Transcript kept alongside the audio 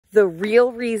The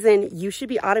real reason you should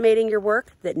be automating your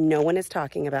work that no one is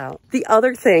talking about. The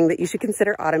other thing that you should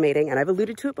consider automating, and I've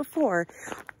alluded to it before,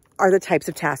 are the types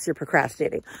of tasks you're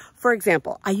procrastinating. For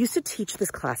example, I used to teach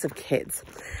this class of kids,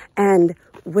 and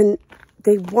when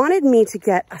they wanted me to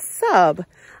get a sub,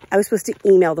 I was supposed to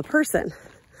email the person.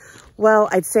 Well,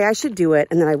 I'd say I should do it,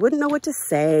 and then I wouldn't know what to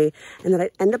say, and then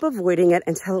I'd end up avoiding it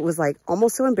until it was like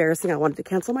almost so embarrassing I wanted to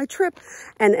cancel my trip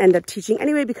and end up teaching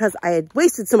anyway because I had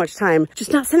wasted so much time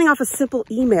just not sending off a simple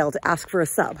email to ask for a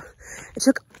sub. It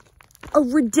took a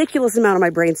ridiculous amount of my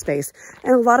brain space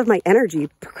and a lot of my energy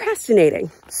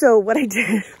procrastinating. So what I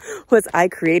did was I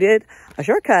created a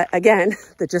shortcut, again,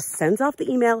 that just sends off the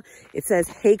email. It says,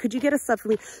 hey, could you get a sub for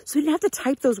me? So you didn't have to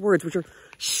type those words, which are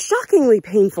shockingly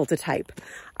painful to type.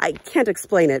 I can't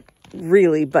explain it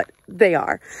really, but they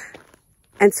are.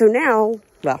 And so now,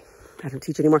 well, I don't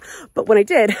teach anymore, but when I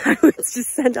did, I would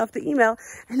just send off the email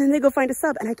and then they go find a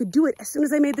sub, and I could do it as soon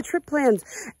as I made the trip plans.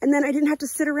 And then I didn't have to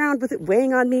sit around with it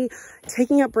weighing on me,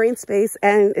 taking up brain space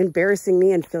and embarrassing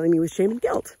me and filling me with shame and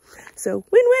guilt. So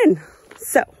win-win.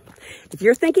 So if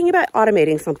you're thinking about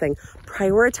automating something,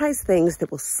 prioritize things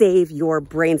that will save your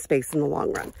brain space in the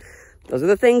long run. Those are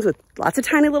the things with lots of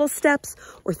tiny little steps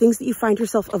or things that you find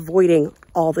yourself avoiding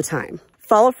all the time.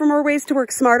 Follow for more ways to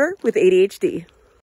work smarter with ADHD.